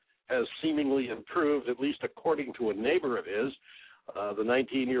driving has seemingly improved, at least according to a neighbor of his. The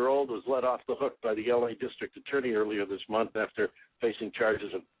 19-year-old was let off the hook by the L.A. District Attorney earlier this month after facing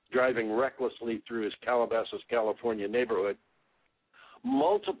charges of driving recklessly through his Calabasas, California neighborhood.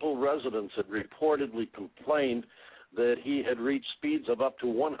 Multiple residents had reportedly complained that he had reached speeds of up to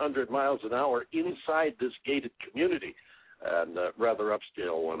 100 miles an hour inside this gated community, and rather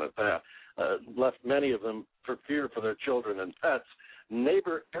upscale one at that. Left many of them for fear for their children and pets.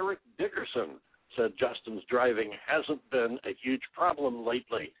 Neighbor Eric Dickerson said Justin's driving hasn't been a huge problem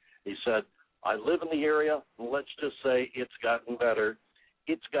lately. He said, I live in the area, and let's just say it's gotten better.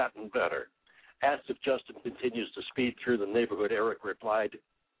 It's gotten better. Asked if Justin continues to speed through the neighborhood, Eric replied,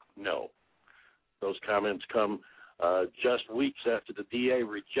 no. Those comments come just weeks after the DA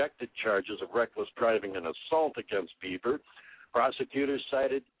rejected charges of reckless driving and assault against Bieber. Prosecutors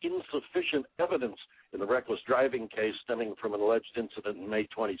cited insufficient evidence in the reckless driving case stemming from an alleged incident on May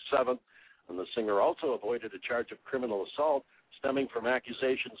 27th. And the singer also avoided a charge of criminal assault stemming from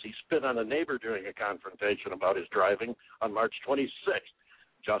accusations he spit on a neighbor during a confrontation about his driving on March 26th.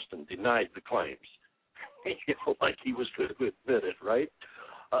 Justin denied the claims. Like he was going to admit it, right?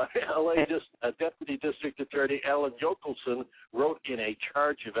 L.A. Deputy District Attorney Alan Yokelson wrote in a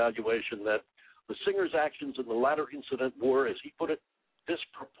charge evaluation that the singer's actions in the latter incident were, as he put it,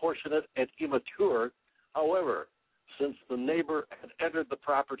 disproportionate and immature. However, since the neighbor had entered the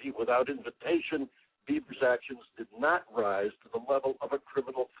property without invitation, Bieber's actions did not rise to the level of a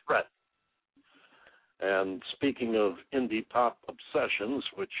criminal threat. And speaking of indie pop obsessions,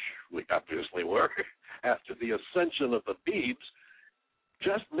 which we obviously were, after the ascension of the Biebs,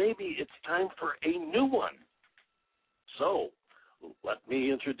 just maybe it's time for a new one. So, let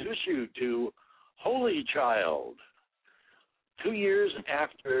me introduce you to Holy Child. 2 years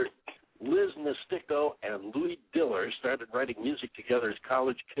after Liz Nistico and Louis Diller started writing music together as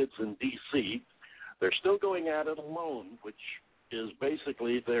college kids in D.C., they're still going at it alone, which is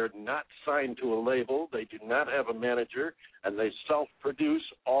basically they're not signed to a label, they do not have a manager, and they self-produce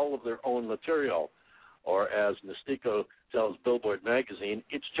all of their own material. Or as Nistico tells Billboard magazine,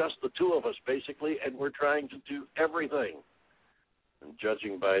 it's just the two of us basically, and we're trying to do everything. And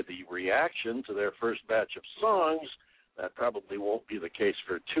judging by the reaction to their first batch of songs, that probably won't be the case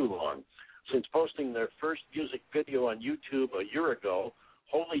for too long. Since posting their first music video on YouTube a year ago,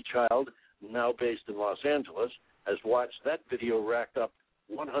 Holy Child, now based in Los Angeles, has watched that video rack up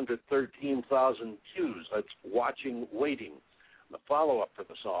 113,000 views. That's watching waiting. The follow-up for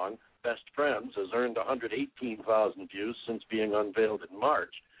the song, Best Friends, has earned 118,000 views since being unveiled in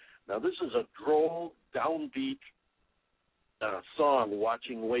March. Now, this is a droll, downbeat song,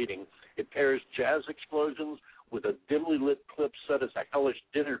 Watching Waiting. It pairs jazz explosions with a dimly lit clip set as a hellish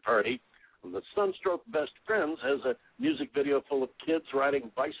dinner party. And the Sunstroke Best Friends has a music video full of kids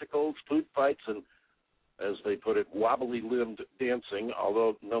riding bicycles, food fights, and, as they put it, wobbly-limbed dancing,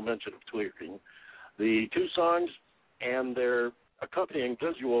 although no mention of twerking. The two songs and their accompanying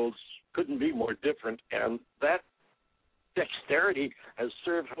visuals couldn't be more different, and that dexterity has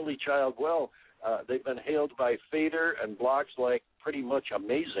served Holy Child well. They've been hailed by Fader and blogs like Pretty Much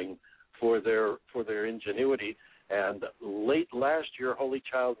Amazing for their ingenuity, And late last year, Holy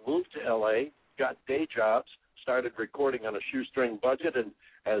Child moved to L.A., got day jobs, started recording on a shoestring budget, and,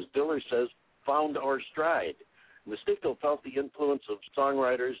 as Diller says, found our stride. Mystico felt the influence of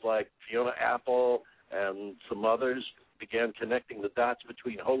songwriters like Fiona Apple and some others, began connecting the dots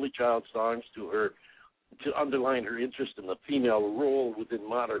between Holy Child songs to underline her interest in the female role within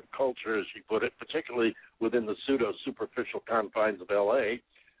modern culture, as she put it, particularly within the pseudo-superficial confines of L.A.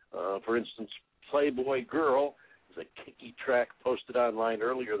 For instance, Playboy Girl is a kicky track posted online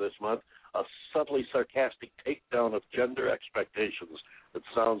earlier this month, a subtly sarcastic takedown of gender expectations that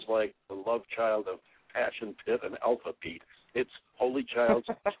sounds like the love child of Passion Pit and Alpha Beat. It's Holy Child's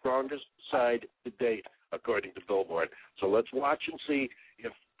strongest side to date, according to Billboard. So let's watch and see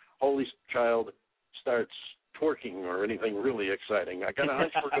if Holy Child starts twerking or anything really exciting. I got a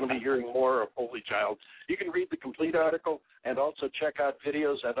hunch we're going to be hearing more of Holy Child. You can read the complete article and also check out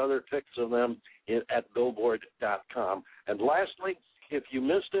videos and other pics of them at Billboard.com. And lastly, if you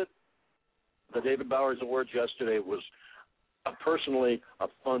missed it, the David Bowers Awards yesterday was personally a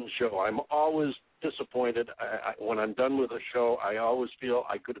fun show. I'm always disappointed. When I'm done with a show, I always feel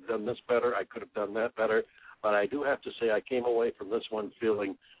I could have done this better, I could have done that better. But I do have to say I came away from this one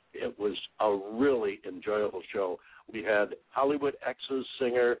feeling it was a really enjoyable show. We had Hollywood X's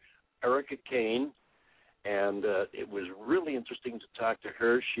singer Erica Kane, and it was really interesting to talk to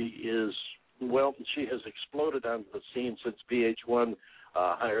her. She has exploded onto the scene since VH1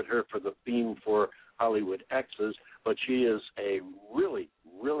 hired her for the theme for Hollywood X's, but she is a really,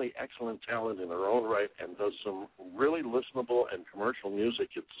 really excellent talent in her own right and does some really listenable and commercial music.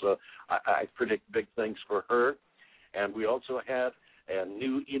 It's I predict big things for her. And we also had a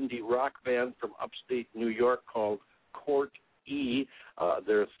new indie rock band from upstate New York called Court E.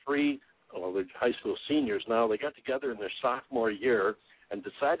 They're they're high school seniors now. They got together in their sophomore year and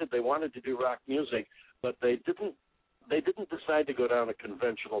decided they wanted to do rock music, but they didn't decide to go down a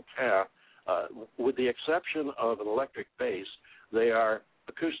conventional path. With the exception of an electric bass, they are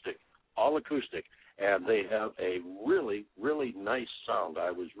acoustic, all acoustic, and they have a really, really nice sound.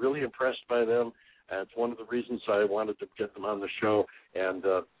 I was really impressed by them, and it's one of the reasons I wanted to get them on the show and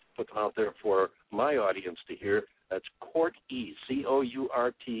put them out there for my audience to hear. That's Court E,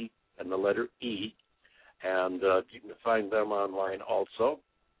 C-O-U-R-T, and the letter E, and you can find them online also.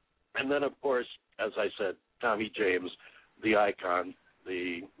 And then, of course, as I said, Tommy James, the icon.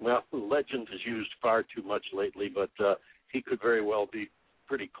 The legend is used far too much lately, but he could very well be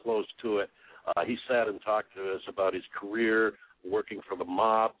pretty close to it. He sat and talked to us about his career working for the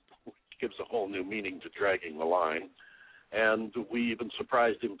mob, which gives a whole new meaning to dragging the line. And we even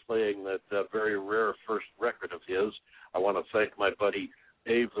surprised him playing that very rare first record of his. I want to thank my buddy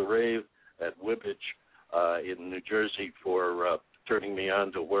Dave the Rave at Wibbage in New Jersey for turning me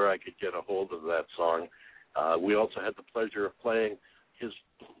on to where I could get a hold of that song. We also had the pleasure of playing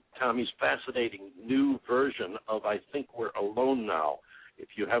Tommy's fascinating new version of I Think We're Alone Now. If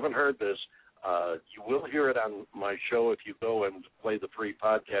you haven't heard this, you will hear it on my show if you go and play the free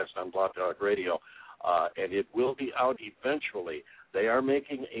podcast on Blog Talk Radio, and it will be out eventually. They are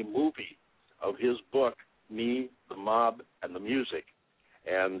making a movie of his book, Me, the Mob, and the Music,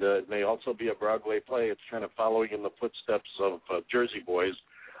 and it may also be a Broadway play. It's kind of following in the footsteps of Jersey Boys.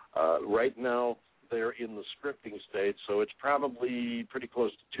 Right now, they're in the scripting stage, so it's probably pretty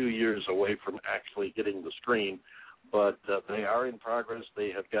close to 2 years away from actually hitting the screen. But they are in progress. They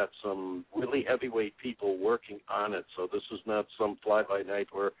have got some really heavyweight people working on it, so this is not some fly-by-night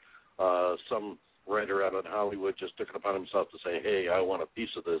where some writer out in Hollywood just took it upon himself to say, hey, I want a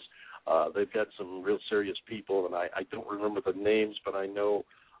piece of this. They've got some real serious people, and I don't remember the names, but I know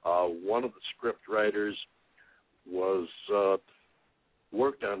one of the script writers was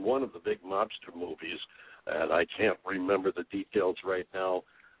worked on one of the big mobster movies, and I can't remember the details right now.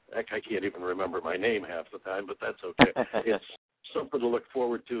 Heck, I can't even remember my name half the time, but that's okay. It's something to look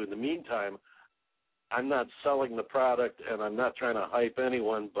forward to. In the meantime, I'm not selling the product, and I'm not trying to hype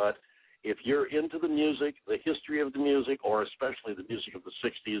anyone, but if you're into the music, the history of the music, or especially the music of the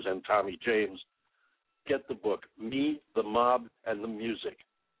 60s and Tommy James, get the book, Me, the Mob, and the Music.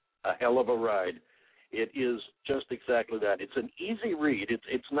 A hell of a ride. It is just exactly that. It's an easy read.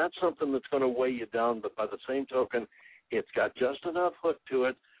 It's not something that's going to weigh you down, but by the same token, it's got just enough hook to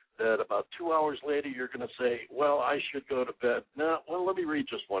it that about 2 hours later you're going to say, well, I should go to bed. No, well, let me read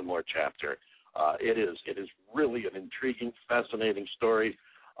just one more chapter. It is really an intriguing, fascinating story,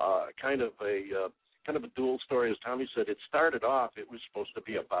 kind of a dual story. As Tommy said, it started off, it was supposed to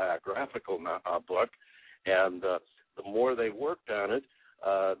be a biographical book, and the more they worked on it,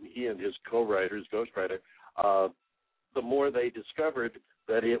 he and his co-writers, ghostwriter, the more they discovered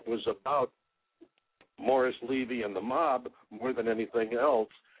that it was about Morris Levy and the Mob more than anything else,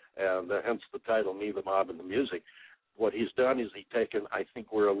 and hence the title, Me, the Mob, and the Music. What he's done is he's taken I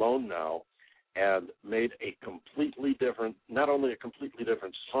Think We're Alone Now and made a completely different, not only a completely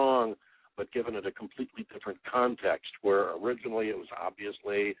different song, but given it a completely different context, where originally it was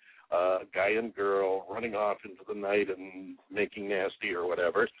obviously a guy and girl running off into the night and making nasty or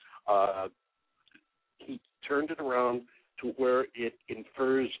whatever. He turned it around to where it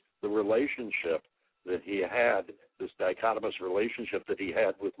infers the relationship that he had, this dichotomous relationship that he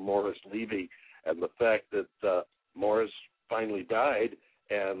had with Morris Levy, and the fact that Morris finally died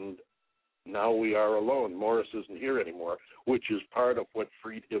and now we are alone. Morris isn't here anymore, which is part of what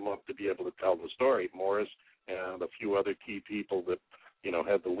freed him up to be able to tell the story. Morris and a few other key people that,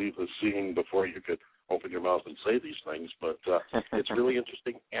 had to leave the scene before you could open your mouth and say these things. But it's really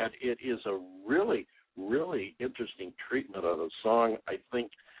interesting, and it is a really, really interesting treatment of the song. I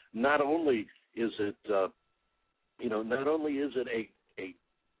think not only is it, a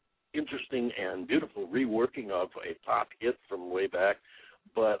interesting and beautiful reworking of a pop hit from way back,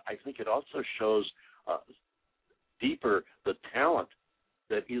 but I think it also shows deeper the talent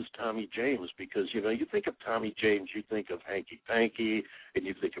that is Tommy James, because, you think of Tommy James, you think of Hanky Panky, and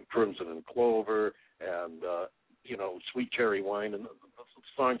you think of Crimson and Clover, and, Sweet Cherry Wine, and the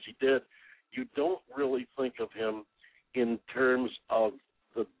songs he did. You don't really think of him in terms of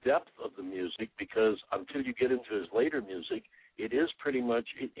the depth of the music, because until you get into his later music, it is pretty much,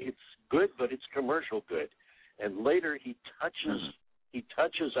 it's good, but it's commercial good. And later he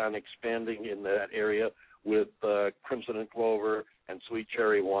touches on expanding in that area with Crimson and Clover and Sweet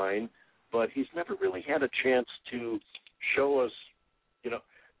Cherry Wine, but he's never really had a chance to show us,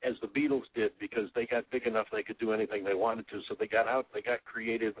 as the Beatles did, because they got big enough they could do anything they wanted to, so they got out, they got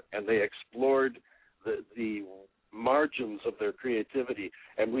creative, and they explored the margins of their creativity,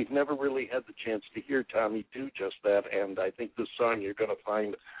 and we've never really had the chance to hear Tommy do just that, and I think this song you're going to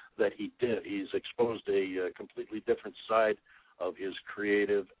find that he did. He's exposed a completely different side of his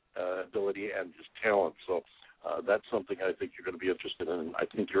creative ability and his talent, so that's something I think you're going to be interested in. I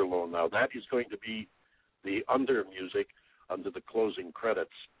Think You're Alone Now. That is going to be the under music under the closing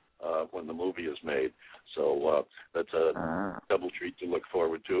credits when the movie is made. So that's a double treat to look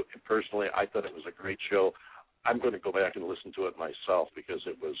forward to. And personally, I thought it was a great show. I'm going to go back and listen to it myself because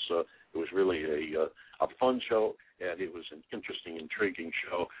it was really a fun show, and it was an interesting, intriguing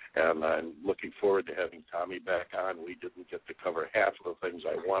show. And I'm looking forward to having Tommy back on. We didn't get to cover half of the things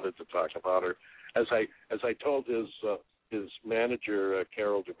I wanted to talk about her. As I told his manager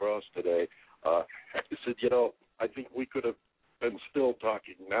Carol DeBrosse today, I said, I think we could have been still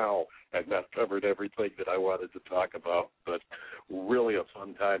talking now and not covered everything that I wanted to talk about. But really a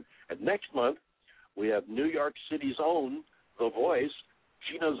fun time. And next month, we have New York City's own, The Voice,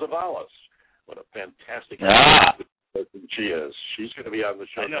 Gina Zavalas. What a fantastic person she is. She's going to be on the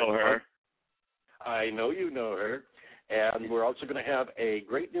show. I know her. Month. I know you know her. And we're also going to have a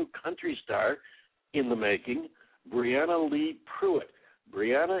great new country star in the making, Brianna Lee Pruitt.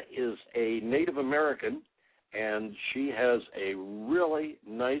 Brianna is a Native American, and she has a really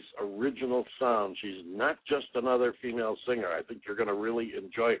nice original sound. She's not just another female singer. I think you're going to really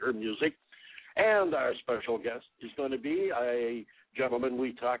enjoy her music. And our special guest is going to be a gentleman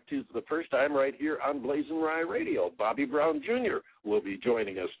we talked to for the first time right here on BlazinRy Radio. Bobby Brown Jr. will be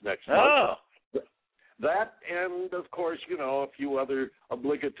joining us next month. That and, of course, a few other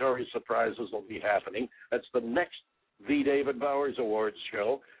obligatory surprises will be happening. That's the next The David Bowers Awards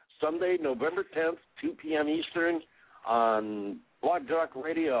show, Sunday, November 10th, 2 p.m. Eastern on Blog Talk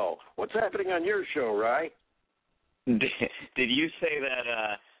Radio. What's happening on your show, Rye? Did you say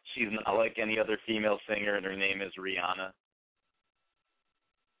that she's not like any other female singer and her name is Rihanna?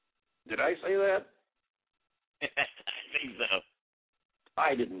 Did I say that? I think so.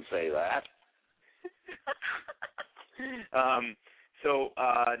 I didn't say that. So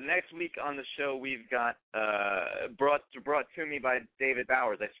next week on the show we've got brought to me by David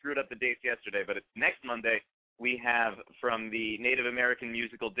Bowers. I screwed up the dates yesterday, but it's next Monday. We have from the Native American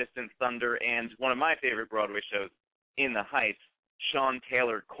musical Distant Thunder and one of my favorite Broadway shows, In the Heights, Sean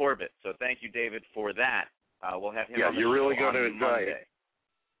Taylor Corbett. So thank you, David, for that. We'll have him on the you're really show going to on enjoy Monday. it.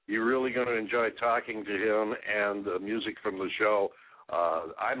 You're really going to enjoy talking to him and the music from the show.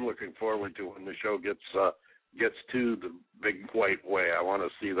 I'm looking forward to when the show gets to the Big White Way. I want to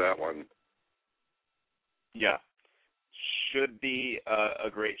see that one. Yeah. Should be a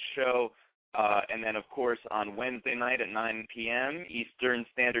great show. And then, of course, on Wednesday night at 9 p.m. Eastern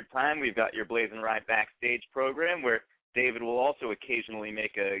Standard Time, we've got your BlazinRy Backstage program where David will also occasionally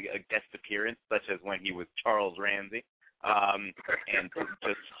make a guest appearance, such as when he was Charles Ramsey, and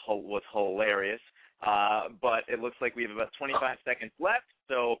just was hilarious. But it looks like we have about 25 seconds left,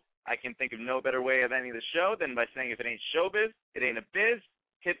 so I can think of no better way of ending the show than by saying if it ain't showbiz, it ain't a biz.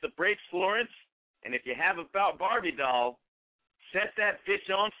 Hit the brakes, Florence. And if you have a Barbie doll, set that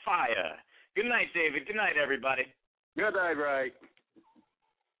bitch on fire. Good night, David. Good night, everybody. Good night, Ray.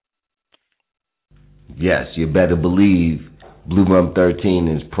 Yes, you better believe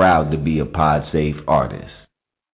BluRum13 is proud to be a pod safe artist.